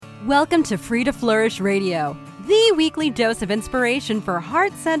Welcome to Free to Flourish Radio, the weekly dose of inspiration for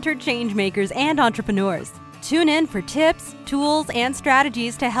heart-centered changemakers and entrepreneurs. Tune in for tips, tools, and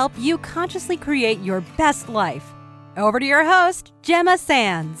strategies to help you consciously create your best life. Over to your host, Gemma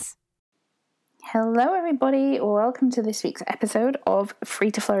Sands. Hello, everybody. Welcome to this week's episode of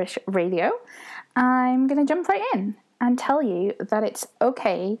Free to Flourish Radio. I'm going to jump right in and tell you that it's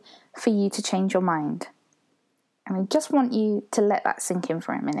okay for you to change your mind. And I just want you to let that sink in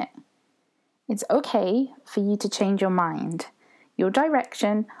for a minute. It's okay for you to change your mind, your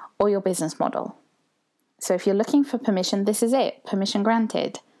direction, or your business model. So if you're looking for permission, this is it. Permission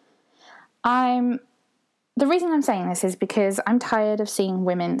granted. The reason I'm saying this is because I'm tired of seeing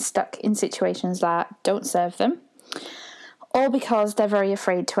women stuck in situations that don't serve them, or because they're very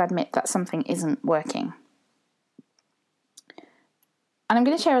afraid to admit that something isn't working. And I'm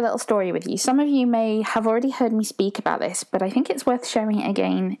going to share a little story with you. Some of you may have already heard me speak about this, but I think it's worth sharing it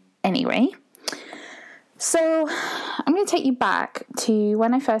again anyway. So I'm going to take you back to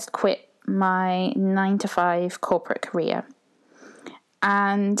when I first quit my 9-to-5 corporate career.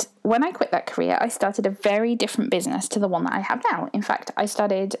 And when I quit that career, I started a very different business to the one that I have now. In fact, I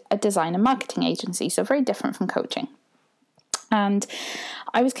started a design and marketing agency, so very different from coaching. And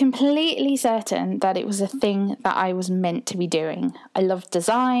I was completely certain that it was a thing that I was meant to be doing. I loved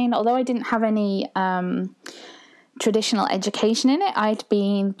design, although I didn't have any traditional education in it. I'd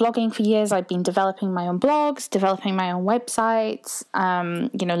been blogging for years. I'd been developing my own blogs, developing my own websites,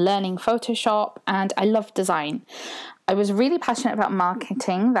 learning Photoshop, and I loved design. I was really passionate about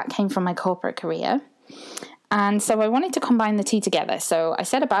marketing. That came from my corporate career. And so I wanted to combine the two together. So I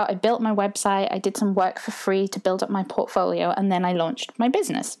built my website, I did some work for free to build up my portfolio, and then I launched my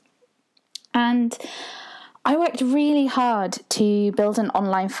business. And I worked really hard to build an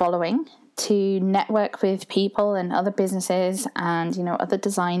online following, to network with people and other businesses and, other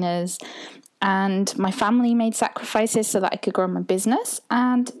designers. And my family made sacrifices so that I could grow my business.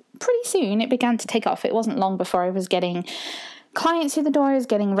 And pretty soon it began to take off. It wasn't long before I was getting clients through the door, is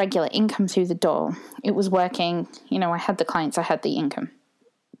getting regular income through the door. It was working. I had the clients, I had the income.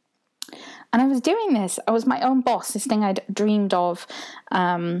 And I was doing this. I was my own boss, this thing I'd dreamed of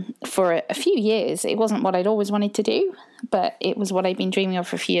for a few years. It wasn't what I'd always wanted to do, but it was what I'd been dreaming of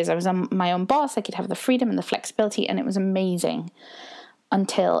for a few years. I was my own boss. I could have the freedom and the flexibility, and it was amazing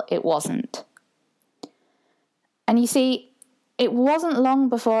until it wasn't. And you see, it wasn't long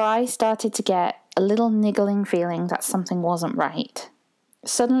before I started to get a little niggling feeling that something wasn't right.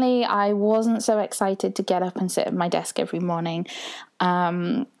 Suddenly, I wasn't so excited to get up and sit at my desk every morning.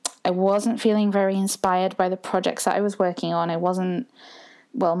 I wasn't feeling very inspired by the projects that I was working on.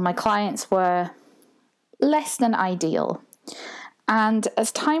 My clients were less than ideal. And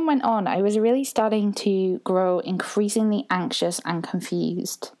as time went on, I was really starting to grow increasingly anxious and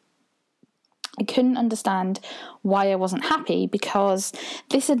confused. I couldn't understand why I wasn't happy, because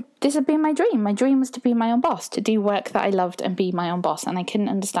this had been my dream. My dream was to be my own boss, to do work that I loved and be my own boss. And I couldn't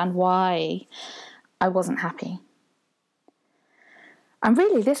understand why I wasn't happy. And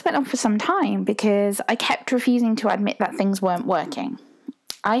really, this went on for some time because I kept refusing to admit that things weren't working.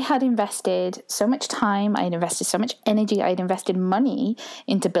 I had invested so much time, I had invested so much energy, I had invested money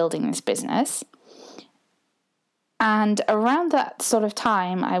into building this business. And around that sort of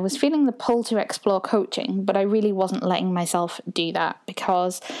time, I was feeling the pull to explore coaching, but I really wasn't letting myself do that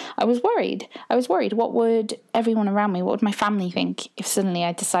because I was worried. What would everyone around me, what would my family think if suddenly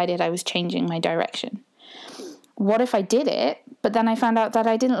I decided I was changing my direction? What if I did it, but then I found out that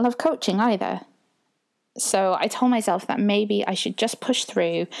I didn't love coaching either? So I told myself that maybe I should just push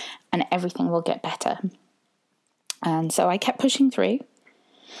through and everything will get better. And so I kept pushing through.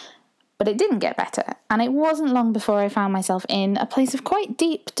 But it didn't get better. And it wasn't long before I found myself in a place of quite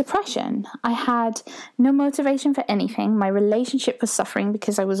deep depression. I had no motivation for anything. My relationship was suffering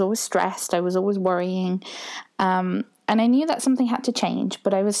because I was always stressed. I was always worrying. And I knew that something had to change,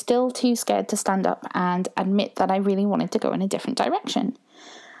 but I was still too scared to stand up and admit that I really wanted to go in a different direction.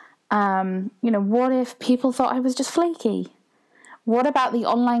 What if people thought I was just flaky? What about the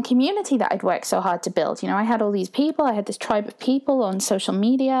online community that I'd worked so hard to build? I had all these people. I had this tribe of people on social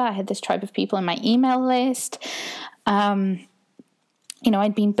media. I had this tribe of people in my email list. I'd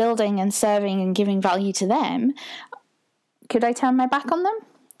been building and serving and giving value to them. Could I turn my back on them?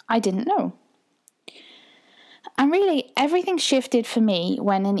 I didn't know. And really, everything shifted for me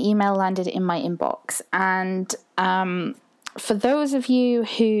when an email landed in my inbox. And for those of you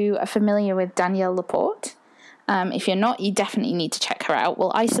who are familiar with Danielle Laporte, if you're not, you definitely need to check her out.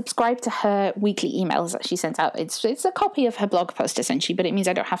 Well, I subscribe to her weekly emails that she sends out. It's a copy of her blog post, essentially, but it means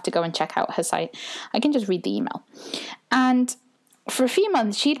I don't have to go and check out her site. I can just read the email. And for a few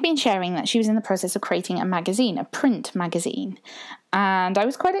months, she'd been sharing that she was in the process of creating a magazine, a print magazine. And I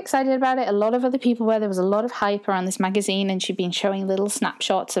was quite excited about it. A lot of other people were. There was a lot of hype around this magazine, and she'd been showing little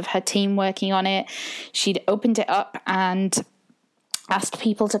snapshots of her team working on it. She'd opened it up and asked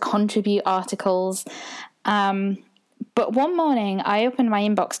people to contribute articles. But one morning, I opened my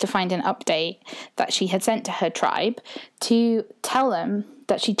inbox to find an update that she had sent to her tribe to tell them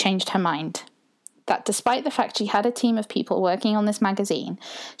that she'd changed her mind. That despite the fact she had a team of people working on this magazine,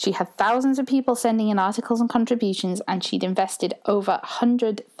 she had thousands of people sending in articles and contributions, and she'd invested over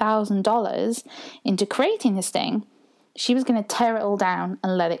 $100,000 into creating this thing, she was going to tear it all down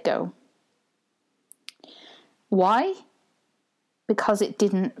and let it go. Why? Because it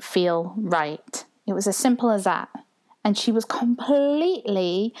didn't feel right. It was as simple as that. And she was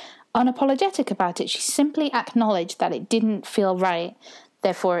completely unapologetic about it. She simply acknowledged that it didn't feel right,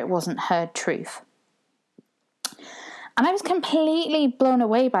 therefore it wasn't her truth. And I was completely blown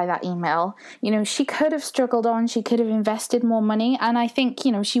away by that email. She could have struggled on, she could have invested more money, and I think,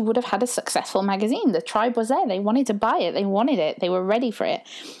 she would have had a successful magazine. The tribe was there, they wanted to buy it, they wanted it, they were ready for it.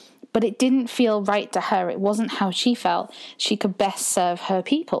 But it didn't feel right to her. It wasn't how she felt she could best serve her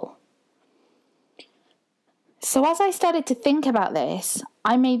people. So as I started to think about this,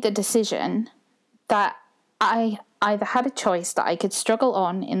 I made the decision that I either had a choice that I could struggle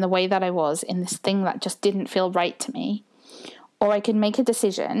on in the way that I was, in this thing that just didn't feel right to me, or I could make a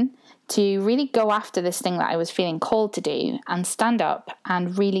decision to really go after this thing that I was feeling called to do and stand up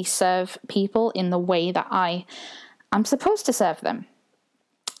and really serve people in the way that I'm supposed to serve them.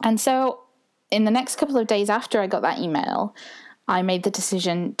 And so in the next couple of days after I got that email, I made the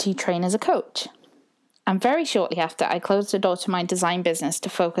decision to train as a coach. And very shortly after, I closed the door to my design business to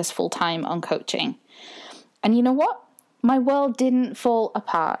focus full-time on coaching. And you know what? My world didn't fall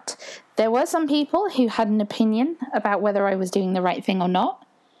apart. There were some people who had an opinion about whether I was doing the right thing or not.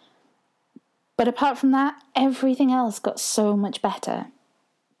 But apart from that, everything else got so much better.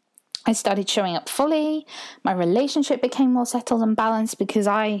 I started showing up fully. My relationship became more settled and balanced because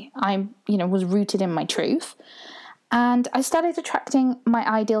I was rooted in my truth. And I started attracting my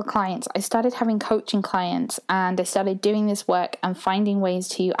ideal clients. I started having coaching clients, and I started doing this work and finding ways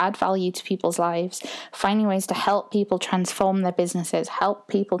to add value to people's lives, finding ways to help people transform their businesses, help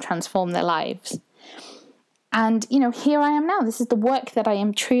people transform their lives. And, here I am now. This is the work that I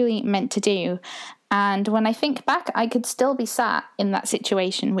am truly meant to do. And when I think back, I could still be sat in that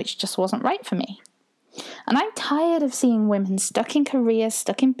situation, which just wasn't right for me. And I'm tired of seeing women stuck in careers,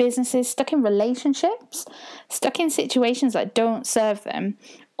 stuck in businesses, stuck in relationships, stuck in situations that don't serve them,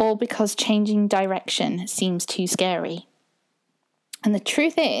 all because changing direction seems too scary. And the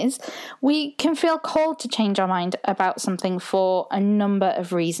truth is, we can feel called to change our mind about something for a number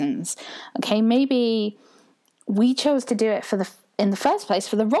of reasons. Okay, maybe we chose to do it in the first place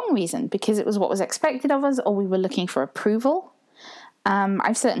for the wrong reason, because it was what was expected of us, or we were looking for approval.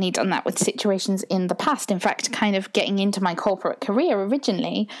 I've certainly done that with situations in the past. In fact, kind of getting into my corporate career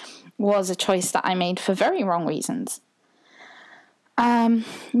originally was a choice that I made for very wrong reasons.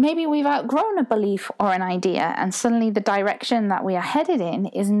 Maybe we've outgrown a belief or an idea, and suddenly the direction that we are headed in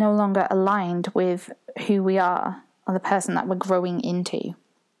is no longer aligned with who we are or the person that we're growing into.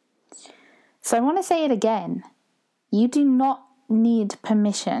 So I want to say it again. You do not need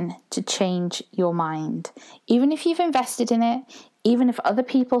permission to change your mind. Even if you've invested in it, even if other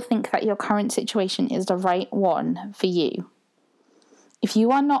people think that your current situation is the right one for you. If you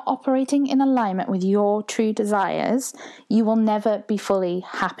are not operating in alignment with your true desires, you will never be fully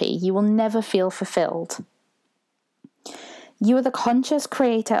happy. You will never feel fulfilled. You are the conscious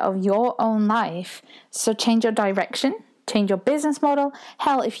creator of your own life, so change your direction, change your business model.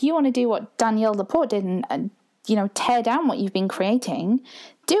 Hell, if you want to do what Danielle Laporte did and tear down what you've been creating,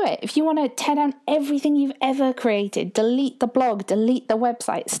 do it. If you want to tear down everything you've ever created, delete the blog, delete the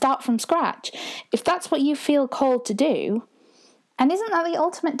website, start from scratch. If that's what you feel called to do, and isn't that the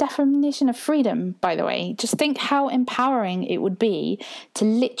ultimate definition of freedom, by the way? Just think how empowering it would be to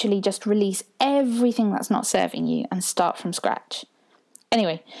literally just release everything that's not serving you and start from scratch.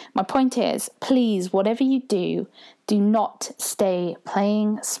 Anyway, my point is, please, whatever you do, do not stay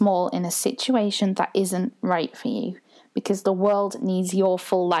playing small in a situation that isn't right for you, because the world needs your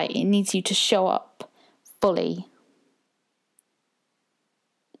full light. It needs you to show up fully.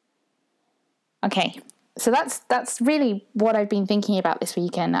 Okay, so that's really what I've been thinking about this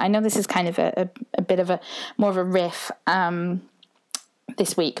weekend. I know this is kind of a bit of more of a riff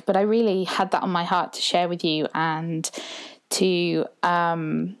this week, but I really had that on my heart to share with you and to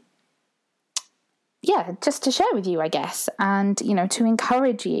just to share with you, I guess, and to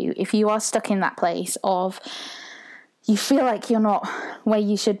encourage you if you are stuck in that place of you feel like you're not where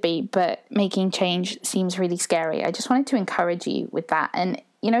you should be, but making change seems really scary. I just wanted to encourage you with that. And,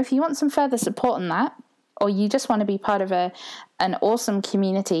 if you want some further support on that, or you just want to be part of an awesome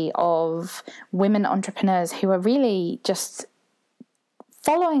community of women entrepreneurs who are really just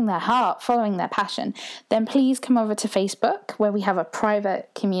following their heart, following their passion, then please come over to Facebook, where we have a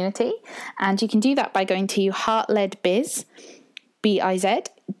private community. And you can do that by going to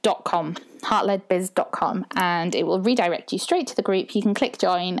heartledbiz.com, heartledbiz.com, and it will redirect you straight to the group. You can click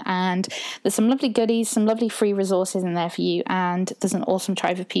join, and there's some lovely goodies, some lovely free resources in there for you, and there's an awesome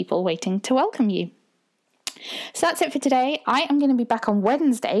tribe of people waiting to welcome you. So that's it for today. I am going to be back on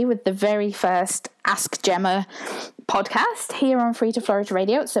Wednesday with the very first Ask Gemma podcast here on Free to Flourish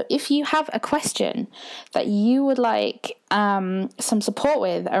Radio. So if you have a question that you would like some support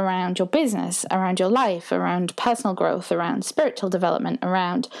with around your business, around your life, around personal growth, around spiritual development,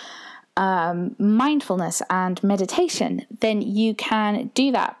 around mindfulness and meditation, then you can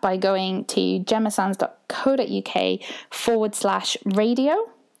do that by going to gemmasands.co.uk/radio.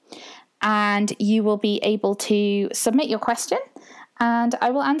 And you will be able to submit your question, and I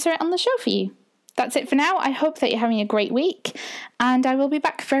will answer it on the show for you. That's it for now. I hope that you're having a great week, and I will be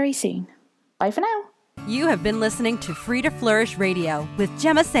back very soon. Bye for now. You have been listening to Free to Flourish Radio with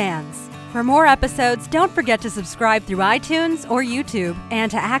Gemma Sands. For more episodes, don't forget to subscribe through iTunes or YouTube.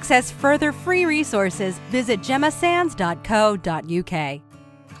 And to access further free resources, visit gemmasands.co.uk.